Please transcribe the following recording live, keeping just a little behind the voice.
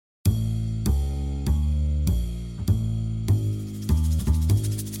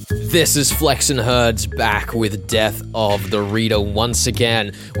This is Flex and Herds back with Death of the Reader once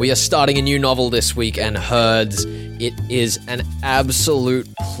again. We are starting a new novel this week, and Herds, it is an absolute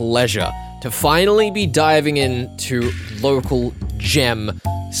pleasure to finally be diving into local gem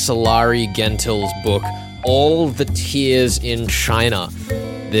Sulari Gentile's book, All the Tears in China.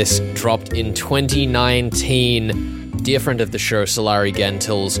 This dropped in 2019. Dear friend of the show, Sulari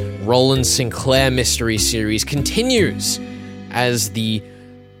Gentile's Roland Sinclair mystery series continues as the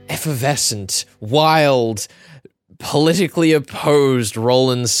effervescent, wild, politically opposed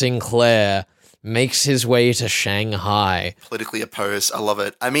Roland Sinclair makes his way to Shanghai. Politically opposed, I love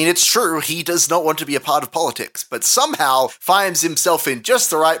it. I mean, it's true, he does not want to be a part of politics, but somehow finds himself in just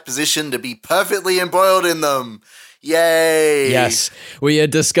the right position to be perfectly embroiled in them. Yay! Yes, we are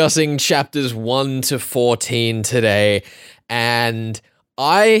discussing chapters 1 to 14 today, and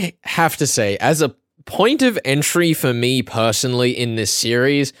I have to say, as a point of entry for me personally in this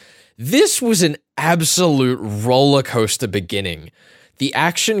series, this was an absolute roller coaster beginning. The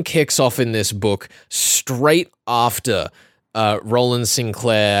action kicks off in this book straight after Roland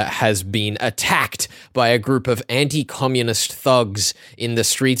Sinclair has been attacked by a group of anti-communist thugs in the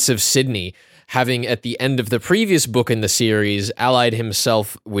streets of Sydney, having at the end of the previous book in the series allied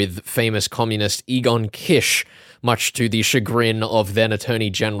himself with famous communist Egon Kisch, much to the chagrin of then Attorney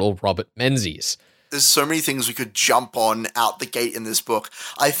General Robert Menzies. There's so many things we could jump on out the gate in this book.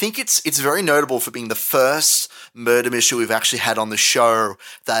 I think it's very notable for being the first murder mystery we've actually had on the show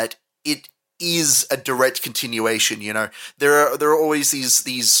that it is a direct continuation, you know. There are always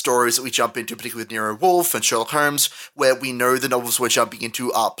these stories that we jump into, particularly with Nero Wolfe and Sherlock Holmes, where we know the novels we're jumping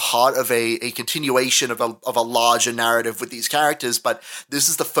into are part of a continuation of a larger narrative with these characters, but this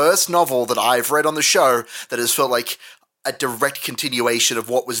is the first novel that I've read on the show that has felt like a direct continuation of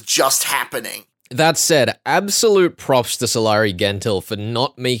what was just happening. That said, absolute props to Sulari Gentile for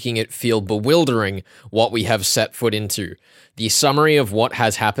not making it feel bewildering what we have set foot into. The summary of what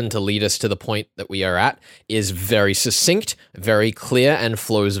has happened to lead us to the point that we are at is very succinct, very clear, and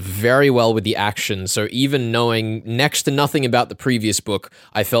flows very well with the action, so even knowing next to nothing about the previous book,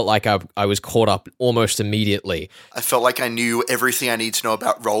 I felt like I was caught up almost immediately. I felt like I knew everything I need to know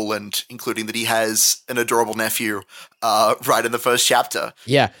about Roland, including that he has an adorable nephew, right in the first chapter.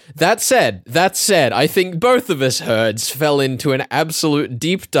 Yeah, that said, I think both of us Herds fell into an absolute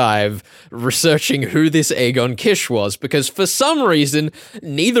deep dive researching who this Egon Kisch was, because for some reason,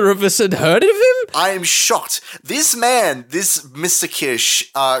 neither of us had heard of him. I am shocked. This man, this Mr.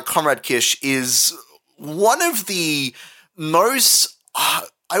 Kisch, Comrade Kisch, is one of the most,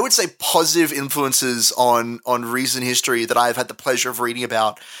 I would say, positive influences on recent history that I've had the pleasure of reading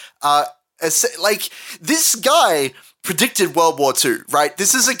about. This guy predicted World War II, right?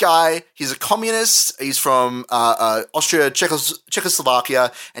 This is a guy, he's a communist, he's from Austria,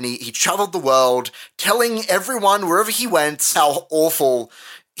 Czechoslovakia, and he traveled the world telling everyone wherever he went how awful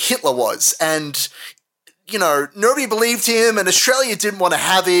Hitler was. And, you know, nobody believed him, and Australia didn't want to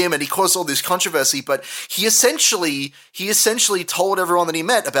have him, and he caused all this controversy, but he essentially told everyone that he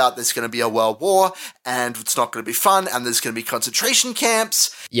met about there's going to be a world war, and it's not going to be fun, and there's going to be concentration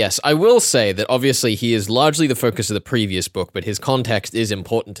camps. Yes, I will say that obviously he is largely the focus of the previous book, but his context is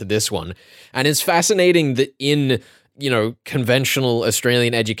important to this one, and it's fascinating that in, you know, conventional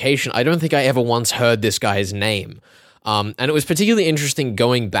Australian education, I don't think I ever once heard this guy's name. And it was particularly interesting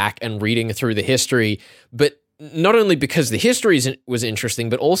going back and reading through the history, but not only because the history was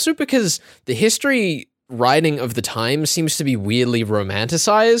interesting, but also because the history writing of the time seems to be weirdly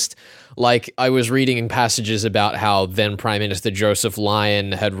romanticized. Like, I was reading in passages about how then Prime Minister Joseph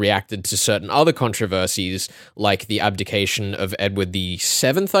Lyon had reacted to certain other controversies, like the abdication of Edward VII,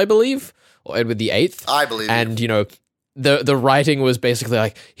 I believe, or Edward VIII. I believe. And, you know, the writing was basically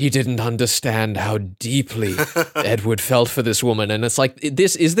like, he didn't understand how deeply Edward felt for this woman. And it's like,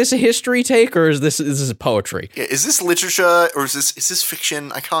 is this a history take, or is this poetry? Yeah, is this literature, or is this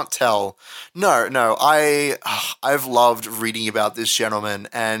fiction? I can't tell. No, I've loved reading about this gentleman,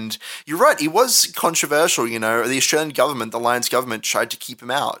 and you're right, he was controversial, you know. The Australian government, the Lyons government, tried to keep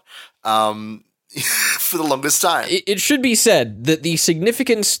him out. For the longest time. It should be said that the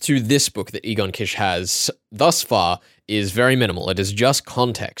significance to this book that Egon Kisch has thus far is very minimal. It is just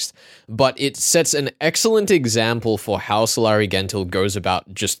context, but it sets an excellent example for how Sulari Gentile goes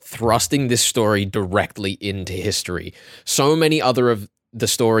about just thrusting this story directly into history. So many other of the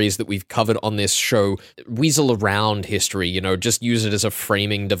stories that we've covered on this show weasel around history, just use it as a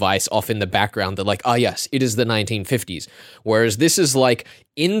framing device off in the background. They're like, yes, it is the 1950s. Whereas this is like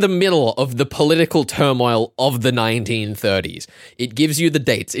in the middle of the political turmoil of the 1930s. It gives you the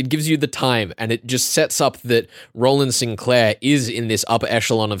dates, it gives you the time, and it just sets up that Roland Sinclair is in this upper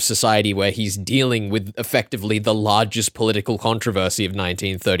echelon of society where he's dealing with effectively the largest political controversy of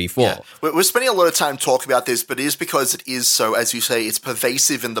 1934. Yeah. We're spending a lot of time talking about this, but it is because it is so, as you say, it's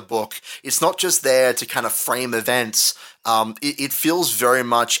pervasive in the book. It's not just there to kind of frame events. It feels very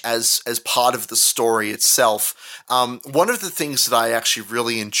much as part of the story itself. One of the things that I actually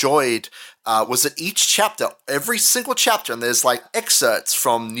really enjoyed was that each chapter, every single chapter, and there's like excerpts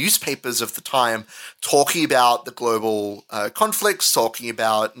from newspapers of the time talking about the global conflicts, talking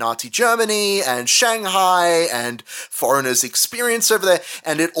about Nazi Germany and Shanghai and foreigners' experience over there,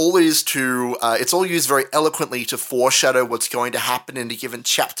 and it's all used very eloquently to foreshadow what's going to happen in a given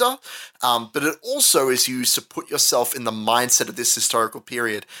chapter, but it also is used to put yourself in the mindset of this historical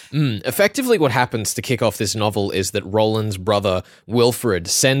period. Effectively, what happens to kick off this novel is that Roland's brother, Wilfred,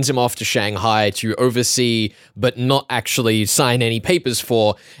 sends him off to Shanghai to oversee, but not actually sign any papers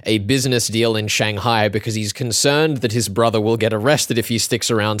for, a business deal in Shanghai because he's concerned that his brother will get arrested if he sticks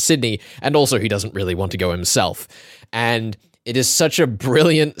around Sydney, and also he doesn't really want to go himself. And it is such a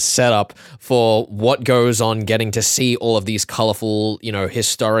brilliant setup for what goes on, getting to see all of these colorful,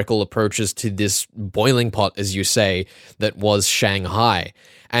 historical approaches to this boiling pot, as you say, that was Shanghai.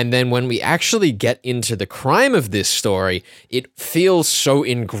 And then when we actually get into the crime of this story, it feels so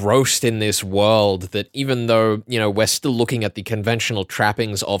engrossed in this world that even though, we're still looking at the conventional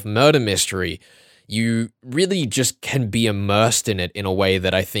trappings of murder mystery, you really just can be immersed in it in a way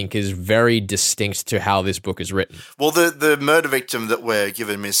that I think is very distinct to how this book is written. Well, the murder victim that we're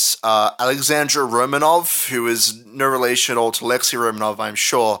given is Alexandra Romanov, who is no relation at all to Lexi Romanov, I'm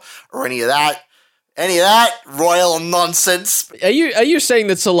sure, or any of that royal nonsense. Are you saying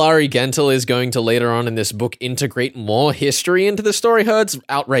that Solari Gentil is going to later on in this book integrate more history into the story? Herds?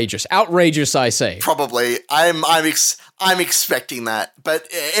 Outrageous, I say. Probably. I'm expecting that. But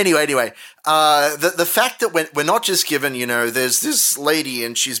anyway, the fact that we're not just given, there's this lady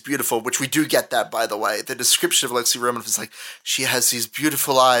and she's beautiful, which we do get that, by the way. The description of Lexi Romanov is like, she has these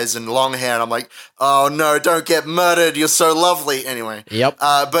beautiful eyes and long hair, and I'm like, oh no, don't get murdered, you're so lovely. Anyway. Yep.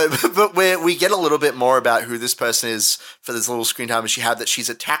 But we get a little bit more about who this person is for this little screen time she had, that she's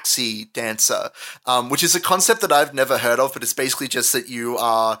a taxi dancer, which is a concept that I've never heard of, but it's basically just that you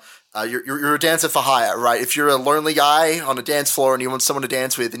are... You're a dancer for hire, right? If you're a lonely guy on a dance floor and you want someone to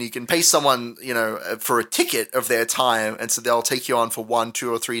dance with, and you can pay someone, for a ticket of their time, and so they'll take you on for 1,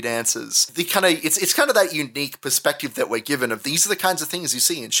 2, or 3 dances. It's kind of that unique perspective that we're given of these are the kinds of things you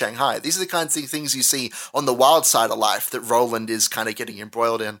see in Shanghai. These are the kinds of things you see on the wild side of life that Roland is kind of getting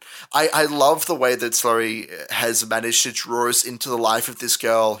embroiled in. I love the way that Solari has managed to draw us into the life of this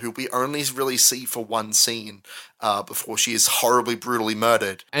girl who we only really see for one scene. Before she is horribly, brutally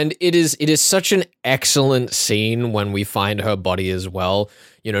murdered. And it is such an excellent scene when we find her body as well.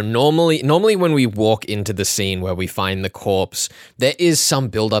 Normally when we walk into the scene where we find the corpse, there is some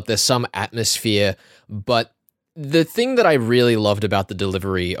build-up, there's some atmosphere, but the thing that I really loved about the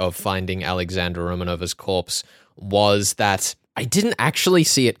delivery of finding Alexandra Romanova's corpse was that I didn't actually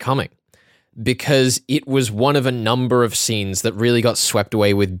see it coming, because it was one of a number of scenes that really got swept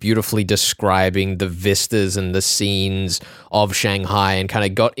away with beautifully describing the vistas and the scenes of Shanghai, and kind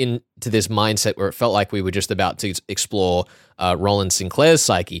of got into this mindset where it felt like we were just about to explore Roland Sinclair's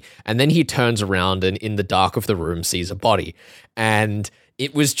psyche. And then he turns around and in the dark of the room sees a body. And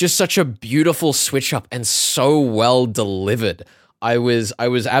it was just such a beautiful switch up and so well delivered. I was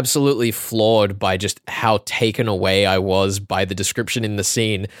absolutely floored by just how taken away I was by the description in the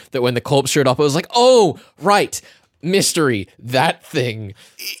scene, that when the corpse showed up, I was like, oh, right, mystery, that thing.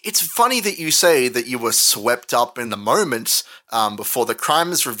 It's funny that you say that you were swept up in the moment before the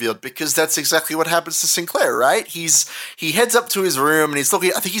crime is revealed, because that's exactly what happens to Sinclair, right? He heads up to his room and he's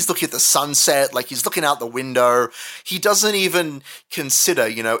looking at the sunset, like he's looking out the window. He doesn't even consider,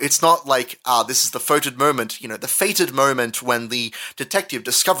 it's not like, this is the fated moment, the fated moment when the detective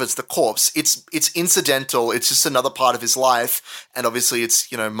discovers the corpse. It's incidental. It's just another part of his life. And obviously it's,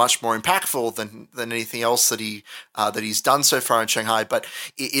 much more impactful than anything else that he's done so far in Shanghai. But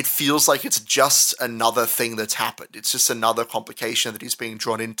it feels like it's just another thing that's happened. It's just another complication that he's being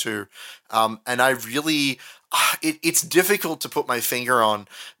drawn into. And I really, it's difficult to put my finger on,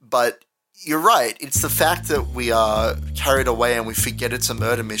 but You're right. It's the fact that we are carried away and we forget it's a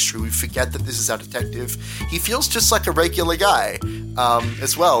murder mystery. We forget that this is our detective. He feels just like a regular guy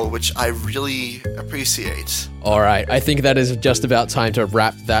as well, which I really appreciate. All right, I think that is just about time to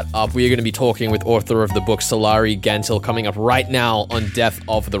wrap that up. We are going to be talking with author of the book, Sulari Gentill, coming up right now on Death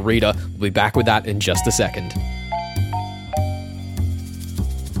of the Reader. We'll be back with that in just a second.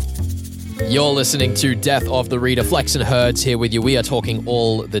 You're listening to Death of the Reader. Flex and Herds here with you. We are talking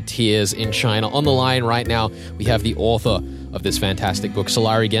all the tears in China. On the line right now, we have the author of this fantastic book,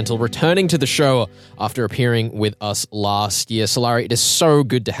 Sulari Gentill, returning to the show after appearing with us last year. Sulari, it is so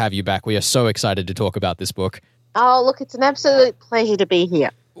good to have you back. We are so excited to talk about this book. Oh, look, it's an absolute pleasure to be here.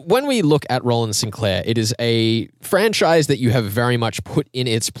 When we look at Roland Sinclair, it is a franchise that you have very much put in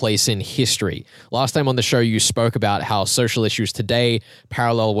its place in history. Last time on the show, you spoke about how social issues today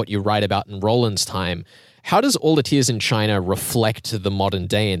parallel what you write about in Roland's time. How does All the Tears in China reflect the modern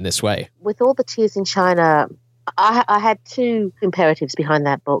day in this way? With All the Tears in China, I had two imperatives behind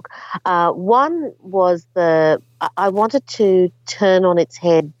that book. One was I wanted to turn on its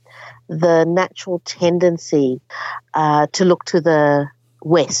head the natural tendency to look to the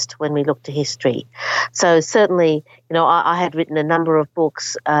West when we look to history. So certainly, I had written a number of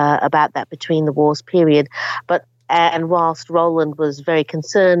books about that between the wars period, and whilst Roland was very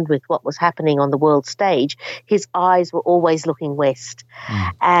concerned with what was happening on the world stage, his eyes were always looking west.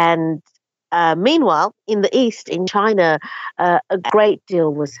 And meanwhile, in the East, in China, a great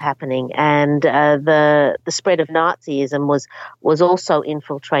deal was happening, and the spread of Nazism was also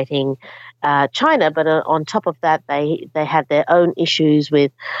infiltrating China. But on top of that, they had their own issues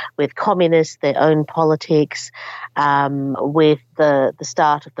with communists, their own politics, with the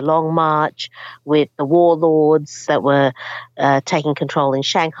start of the Long March, with the warlords that were taking control in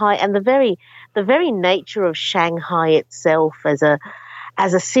Shanghai, and the very nature of Shanghai itself as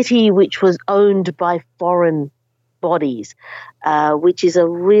a city which was owned by foreign bodies, which is a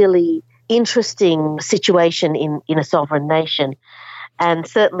really interesting situation in a sovereign nation. And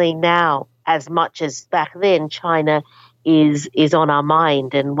certainly now, as much as back then, China is on our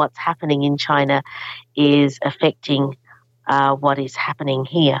mind, and what's happening in China is affecting what is happening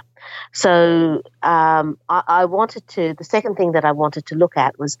here. So I wanted to, the second thing that I wanted to look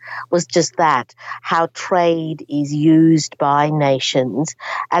at was just that, how trade is used by nations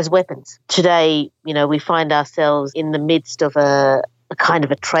as weapons. Today, we find ourselves in the midst of a kind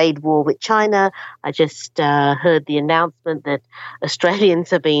of a trade war with China. I just heard the announcement that Australians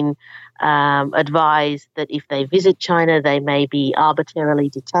have been advised that if they visit China, they may be arbitrarily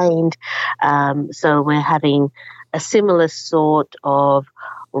detained. So we're having a similar sort of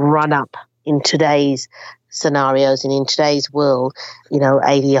run-up in today's scenarios and in today's world,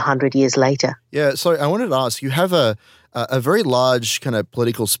 80, 100 years later. Yeah, so I wanted to ask, you have a very large kind of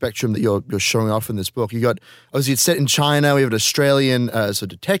political spectrum that you're showing off in this book. You got, obviously it's set in China, we have an Australian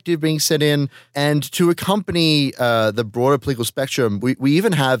detective being set in, and to accompany the broader political spectrum, we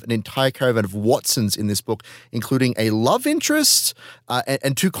even have an entire caravan of Watsons in this book, including a love interest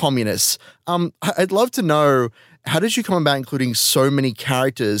and two communists. I'd love to know, how did you come about including so many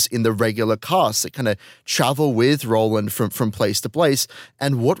characters in the regular cast that kind of travel with Roland from place to place?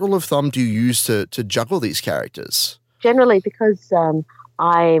 And what rule of thumb do you use to juggle these characters? Generally, because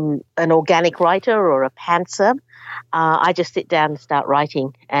I'm an organic writer or a pantser, I just sit down and start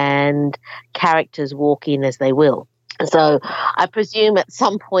writing, and characters walk in as they will. So I presume at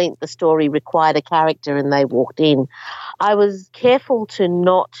some point the story required a character and they walked in. I was careful to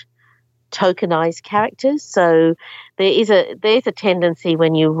not tokenize characters. So there is a tendency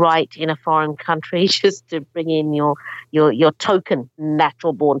when you write in a foreign country just to bring in your token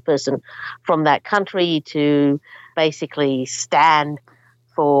natural born person from that country to basically stand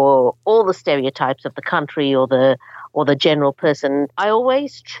for all the stereotypes of the country or the general person. I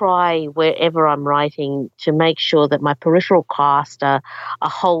always try, wherever I'm writing, to make sure that my peripheral cast are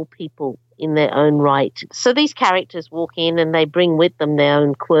whole people in their own right. So these characters walk in and they bring with them their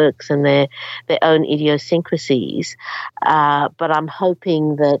own quirks and their own idiosyncrasies. But I'm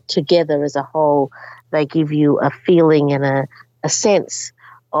hoping that together as a whole, they give you a feeling and a sense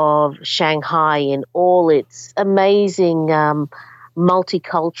of Shanghai in all its amazing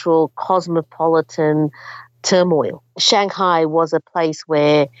multicultural, cosmopolitan turmoil. Shanghai was a place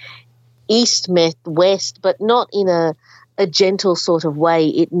where East met West, but not in a gentle sort of way.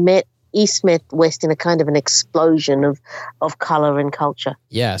 It met East met West in a kind of an explosion of color and culture.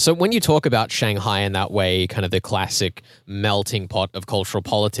 Yeah, so when you talk about Shanghai in that way, kind of the classic melting pot of cultural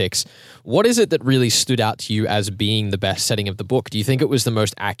politics, what is it that really stood out to you as being the best setting of the book? Do you think it was the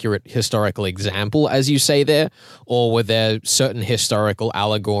most accurate historical example, as you say there, or were there certain historical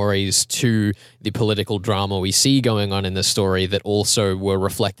allegories to the political drama we see going on in the story that also were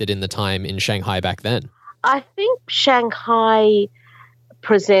reflected in the time in Shanghai back then? I think Shanghai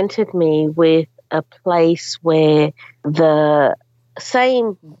presented me with a place where the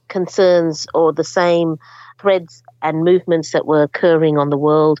same concerns or the same threads and movements that were occurring on the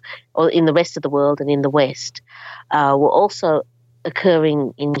world or in the rest of the world and in the West were also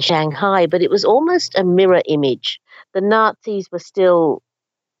occurring in Shanghai, but it was almost a mirror image. The Nazis were still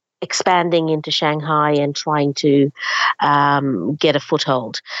expanding into Shanghai and trying to get a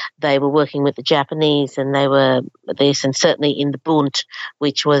foothold. They were working with the Japanese, and they were this, and certainly in the Bund,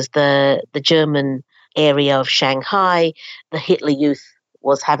 which was the German area of Shanghai, the Hitler Youth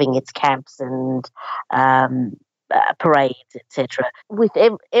was having its camps and parades, etc. With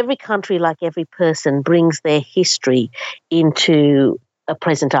every country, like every person, brings their history into a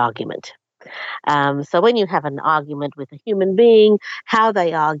present argument. So when you have an argument with a human being, how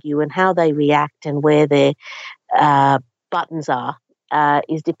they argue and how they react and where their buttons are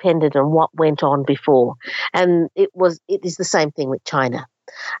is dependent on what went on before. And it is the same thing with China.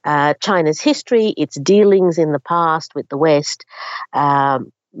 China's history, its dealings in the past with the West,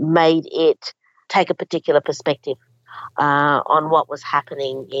 made it take a particular perspective on what was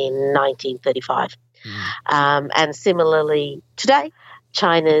happening in 1935. And similarly, today,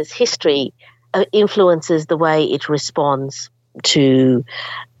 China's history influences the way it responds to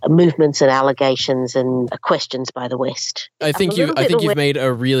movements and allegations and questions by the West. I think you've made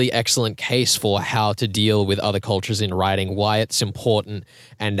a really excellent case for how to deal with other cultures in writing, why it's important,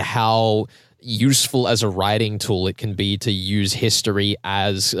 and how useful as a writing tool it can be to use history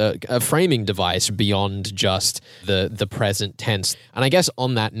as a framing device beyond just the present tense. And I guess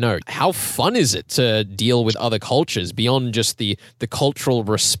on that note, how fun is it to deal with other cultures beyond just the cultural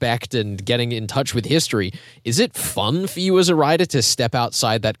respect and getting in touch with history? Is it fun for you as a writer to step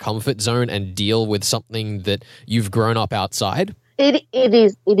outside that comfort zone and deal with something that you've grown up outside? It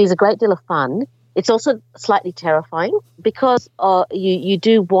is a great deal of fun. It's also slightly terrifying because you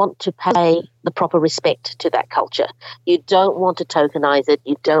do want to pay the proper respect to that culture. You don't want to tokenize it.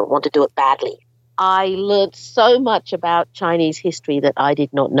 You don't want to do it badly. I learned so much about Chinese history that I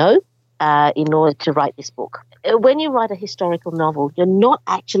did not know in order to write this book. When you write a historical novel, you're not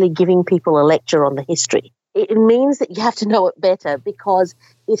actually giving people a lecture on the history. It means that you have to know it better because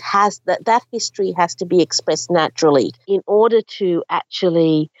it has that history has to be expressed naturally in order to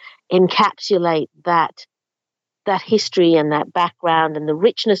actually encapsulate that history and that background and the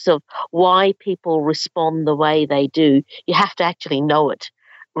richness of why people respond the way they do. You have to actually know it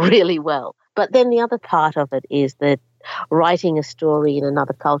really well. But then the other part of it is that writing a story in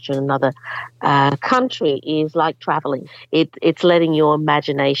another culture, another country is like traveling. It's letting your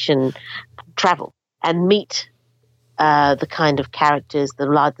imagination travel and meet the kind of characters, the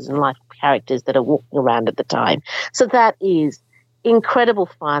larger-than-life characters that are walking around at the time. So that is incredible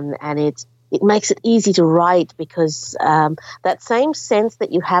fun, and it makes it easy to write because that same sense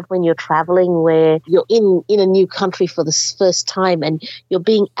that you have when you're traveling, where you're in a new country for the first time and you're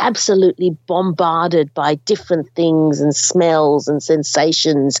being absolutely bombarded by different things and smells and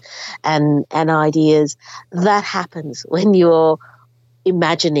sensations and ideas, that happens when you're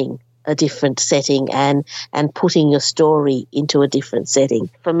imagining a different setting and putting your story into a different setting.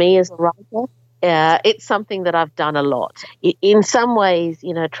 For me as a writer, it's something that I've done a lot. In some ways,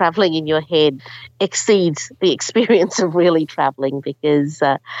 traveling in your head exceeds the experience of really traveling because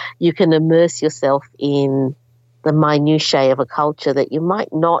you can immerse yourself in the minutiae of a culture that you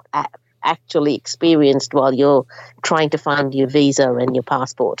might not have actually experienced while you're trying to find your visa and your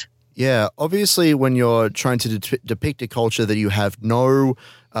passport. Yeah, obviously when you're trying to depict a culture that you have no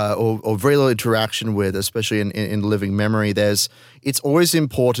or very little interaction with, especially in living memory, it's always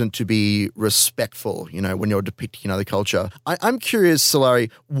important to be respectful, when you're depicting another culture. I'm curious,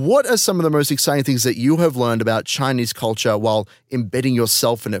 Sulari, what are some of the most exciting things that you have learned about Chinese culture while embedding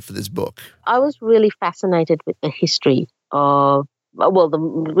yourself in it for this book? I was really fascinated with the history of the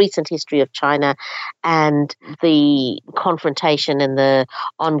recent history of China and the confrontation and the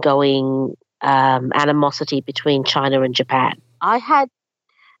ongoing animosity between China and Japan. I had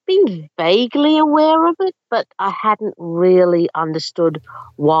been vaguely aware of it, but I hadn't really understood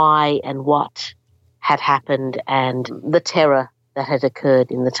why and what had happened and the terror that had occurred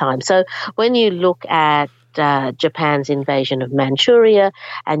in the time. So when you look at Japan's invasion of Manchuria,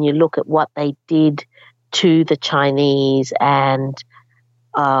 and you look at what they did to the Chinese and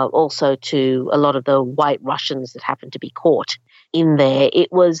also to a lot of the white Russians that happened to be caught in there,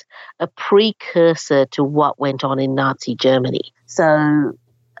 it was a precursor to what went on in Nazi Germany. So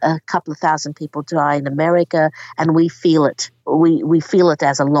a couple of thousand people die in America, and we feel it. We feel it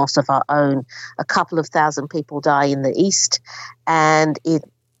as a loss of our own. A couple of thousand people die in the East, and it,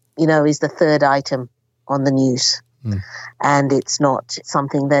 is the third item on the news. And it's not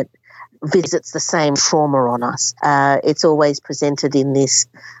something that visits the same trauma on us. It's always presented in this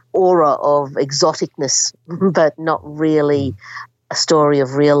aura of exoticness, but not really a story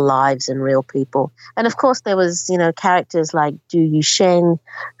of real lives and real people. And of course there was, characters like Du Yusheng,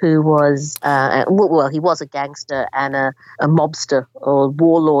 who was, he was a gangster and a mobster or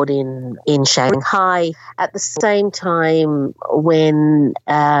warlord in Shanghai. At the same time, when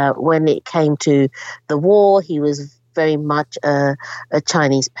it came to the war, he was very much a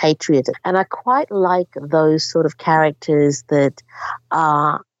Chinese patriot. And I quite like those sort of characters that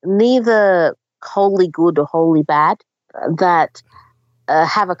are neither wholly good or wholly bad, that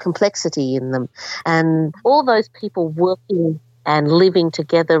have a complexity in them. And all those people working and living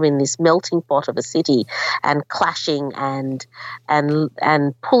together in this melting pot of a city and clashing and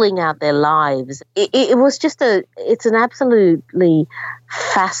pulling out their lives. It was just it's an absolutely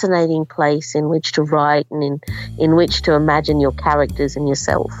fascinating place in which to write and in which to imagine your characters and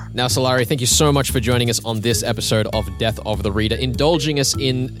yourself. Now, Sulari, thank you so much for joining us on this episode of Death of the Reader, indulging us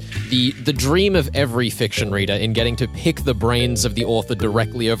in the dream of every fiction reader in getting to pick the brains of the author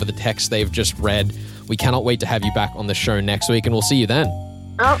directly over the text they've just read. We cannot wait to have you back on the show next week, and we'll see you then.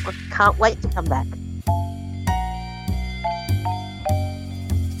 Oh, I can't wait to come back.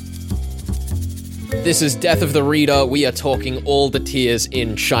 This is Death of the Reader. We are talking All the Tears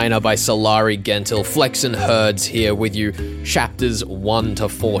in China by Sulari Gentill. Flex and Herds here with you. Chapters 1 to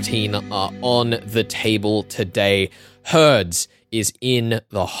 14 are on the table today. Herds is in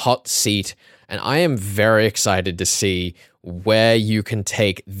the hot seat, and I am very excited to see where you can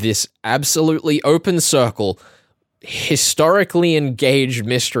take this absolutely open circle, historically engaged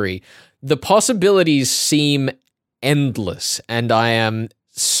mystery. The possibilities seem endless, and I am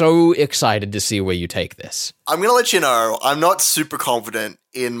so excited to see where you take this. I'm going to let you know, I'm not super confident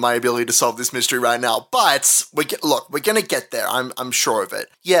in my ability to solve this mystery right now, but we're going to get there. I'm sure of it.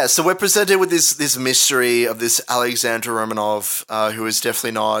 Yeah, so we're presented with this mystery of this Alexandra Romanov, who is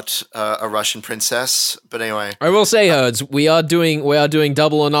definitely not a Russian princess. But anyway, I will say, Herds, we are doing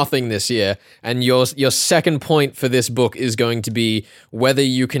Double or Nothing this year, and your second point for this book is going to be whether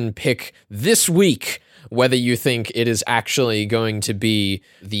you can pick this week whether you think it is actually going to be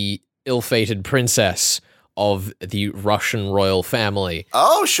the ill-fated princess of the Russian royal family.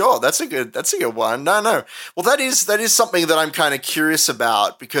 Oh, sure. That's a good one. No. Well, that is something that I'm kind of curious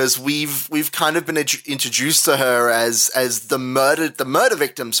about, because we've kind of been introduced to her as the murder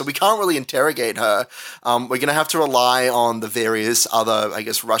victim, so we can't really interrogate her. We're going to have to rely on the various other, I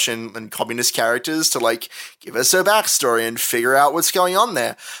guess, Russian and communist characters to give us her backstory and figure out what's going on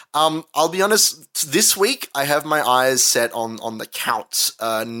there. I'll be honest, this week I have my eyes set on the Count,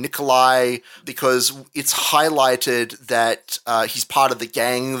 Nikolai, because it's highlighted that he's part of the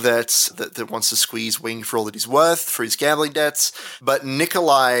gang that wants to squeeze Wing for all that he's worth for his gambling debts. But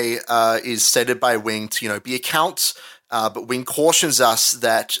Nikolai is stated by Wing to be a count. But Wing cautions us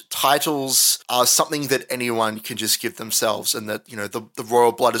that titles are something that anyone can just give themselves, and that, the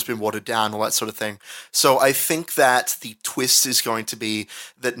royal blood has been watered down, all that sort of thing. So I think that the twist is going to be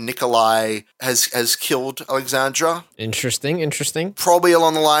that Nikolai has killed Alexandra. Interesting. Probably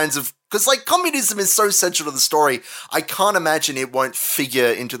along the lines of, because communism is so central to the story, I can't imagine it won't figure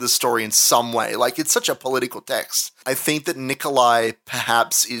into the story in some way. It's such a political text. I think that Nikolai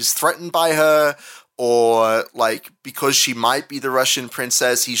perhaps is threatened by her, or because she might be the Russian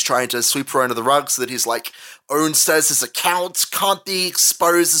princess, he's trying to sweep her under the rug so that his own status as a count can't be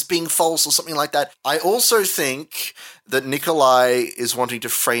exposed as being false or something like that. I also think that Nikolai is wanting to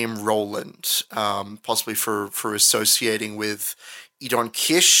frame Roland, possibly for associating with Idon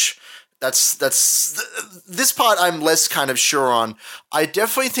Kish. That's this part I'm less kind of sure on. I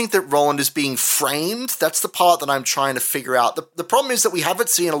definitely think that Roland is being framed. That's the part that I'm trying to figure out. The problem is that we haven't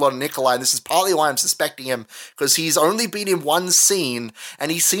seen a lot of Nikolai, and this is partly why I'm suspecting him, because he's only been in one scene,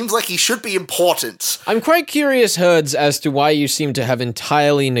 and he seems like he should be important. I'm quite curious, Herds, as to why you seem to have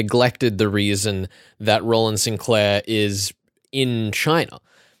entirely neglected the reason that Roland Sinclair is in China.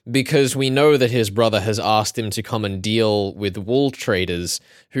 Because we know that his brother has asked him to come and deal with wool traders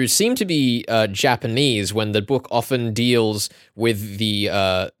who seem to be Japanese, when the book often deals with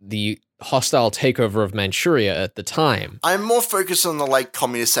the hostile takeover of Manchuria at the time. I'm more focused on the like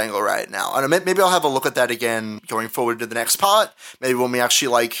communist angle right now, and maybe I'll have a look at that again going forward to the next part. Maybe when we actually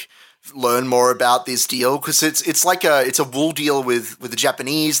like learn more about this deal, because it's a wool deal with the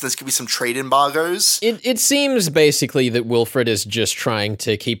Japanese. There's gonna be some trade embargoes. It seems basically that Wilfred is just trying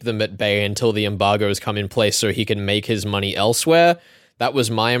to keep them at bay until the embargoes come in place so he can make his money elsewhere. That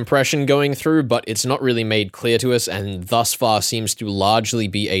was my impression going through, but it's not really made clear to us, and thus far seems to largely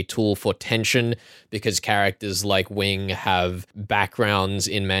be a tool for tension because characters like Wing have backgrounds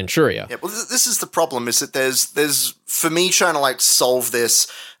in Manchuria. Yeah, well, this is the problem, is that there's for me trying to like solve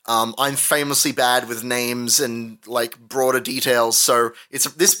this. I'm famously bad with names and like broader details, so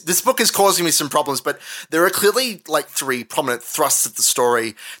this book is causing me some problems. But there are clearly like three prominent thrusts of the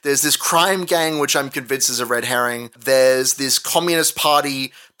story. There's this crime gang, which I'm convinced is a red herring. There's this Communist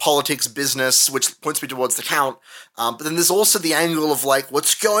Party politics business, which points me towards the Count. But then there's also the angle of like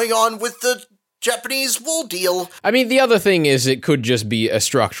what's going on with the Japanese wool deal. I mean, the other thing is it could just be a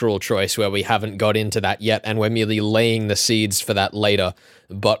structural choice where we haven't got into that yet, and we're merely laying the seeds for that later,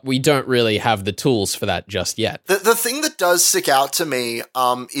 but we don't really have the tools for that just yet. The thing that does stick out to me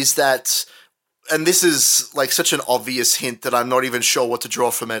is that, and this is like such an obvious hint that I'm not even sure what to draw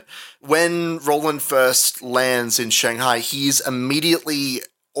from it, when Roland first lands in Shanghai, he's immediately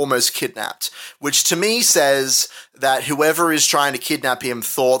almost kidnapped, which to me says that whoever is trying to kidnap him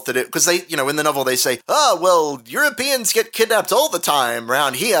thought that it, because they, you know, in the novel they say, oh, well, Europeans get kidnapped all the time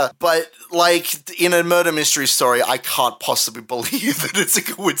around here. But like in a murder mystery story, I can't possibly believe that it's a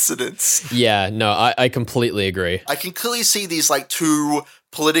coincidence. Yeah, no, I completely agree. I can clearly see these like two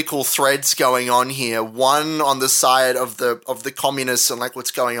political threads going on here. One on the side of the communists and like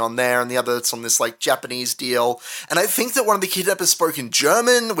what's going on there, and the other that's on this like Japanese deal. And I think that one of the kidnappers spoke in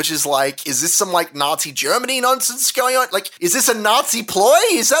German, which is like, is this some like Nazi Germany nonsense going on? Like, is this a Nazi ploy?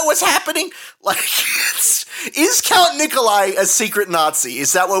 Is that what's happening? Like, is Count Nikolai a secret Nazi?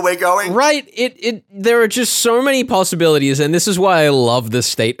 Is that where we're going? Right. There are just so many possibilities, and this is why I love the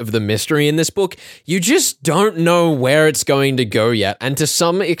state of the mystery in this book. You just don't know where it's going to go yet, and to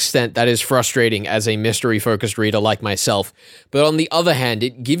some extent that is frustrating as a mystery-focused reader like myself. But on the other hand,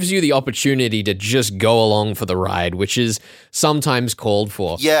 it gives you the opportunity to just go along for the ride, which is sometimes called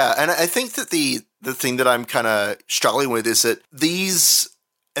for. Yeah, and I think that the thing that I'm kind of struggling with is that these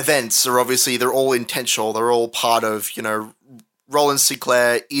events are obviously, they're all intentional. They're all part of, you know, Roland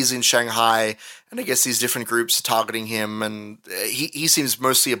Sinclair is in Shanghai, and I guess these different groups are targeting him, and he seems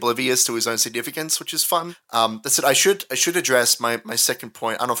mostly oblivious to his own significance, which is fun. That's it. I should address my second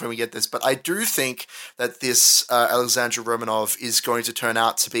point. I don't know if we get this, but I do think that this Alexandra Romanov is going to turn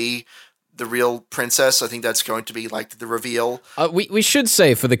out to be the real princess. I think that's going to be like the reveal. We should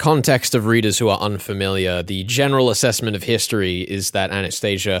say, for the context of readers who are unfamiliar, the general assessment of history is that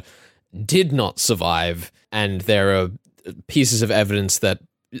Anastasia did not survive, and there are pieces of evidence that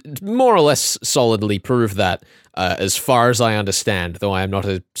more or less solidly prove that, as far as I understand, though I am not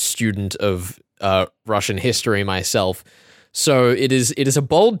a student of Russian history myself. So it is a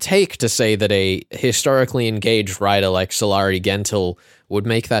bold take to say that a historically engaged writer like Sulari Gentill would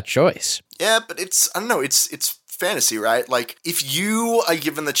make that choice. Yeah, but I don't know, it's fantasy, right? Like, if you are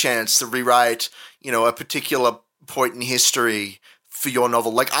given the chance to rewrite, you know, a particular point in history for your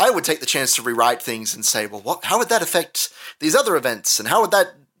novel, like, I would take the chance to rewrite things and say, well, how would that affect these other events, and how would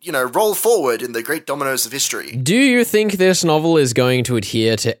that, you know, roll forward in the great dominoes of history? Do you think this novel is going to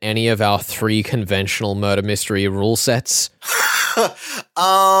adhere to any of our 3 conventional murder mystery rule sets? The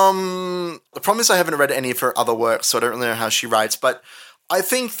problem is I haven't read any of her other works, so I don't really know how she writes, but I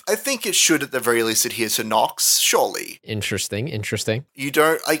think it should at the very least adhere to Knox, surely. Interesting. You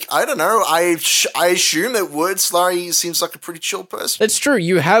don't, like, I don't know, I assume that Sulari seems like a pretty chill person. That's true.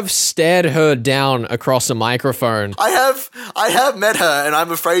 You have stared her down across a microphone. I have met her, and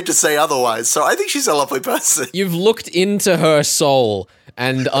I'm afraid to say otherwise, so I think she's a lovely person. You've looked into her soul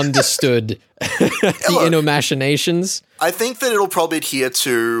and understood the inner machinations. I think that it'll probably adhere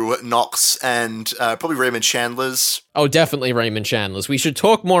to Knox and probably Raymond Chandler's. Oh, definitely Raymond Chandler's. We should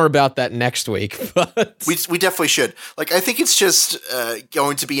talk more about that next week. But we definitely should. Like, I think it's just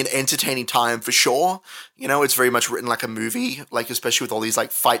going to be an entertaining time for sure. You know, it's very much written like a movie, like especially with all these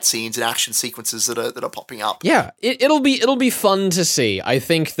like fight scenes and action sequences that are popping up. Yeah, it'll be fun to see. I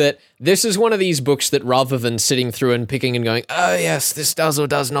think that this is one of these books that, rather than sitting through and picking and going, oh yes, this does or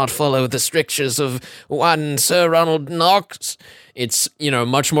does not follow the strictures of one Sir Ronald Knox, it's, you know,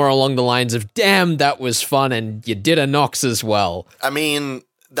 much more along the lines of, damn, that was fun, and you did a Knox as well. I mean,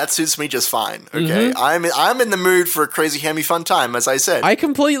 that suits me just fine. Okay, I'm in the mood for a crazy, hammy, fun time, as I said. I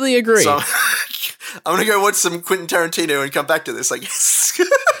completely agree. So I'm gonna go watch some Quentin Tarantino and come back to this, I guess.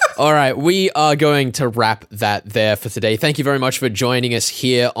 All right, we are going to wrap that there for today. Thank you very much for joining us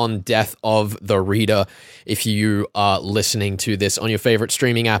here on Death of the Reader. If you are listening to this on your favorite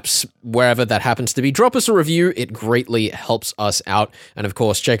streaming apps, wherever that happens to be, drop us a review. It greatly helps us out. And of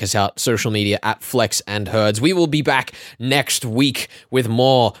course, check us out, social media at Flex and Herds. We will be back next week with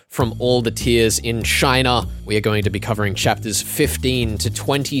more from All the Tears in China. We are going to be covering chapters 15 to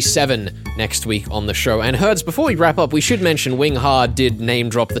 27 next week on the show. And Herds, before we wrap up, we should mention Wing Ha did name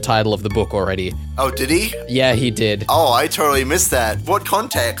drop the title of the book already. Oh, did he? Yeah, he did. Oh, I totally missed that. What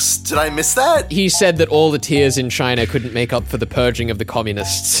context? Did I miss that? He said that All the Tears in China couldn't make up for the purging of the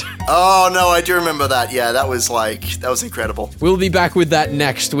communists. Oh, no, I do remember that. Yeah, that was incredible. We'll be back with that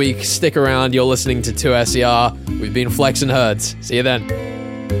next week. Stick around. You're listening to 2SER. We've been Flex and Herds. See you then.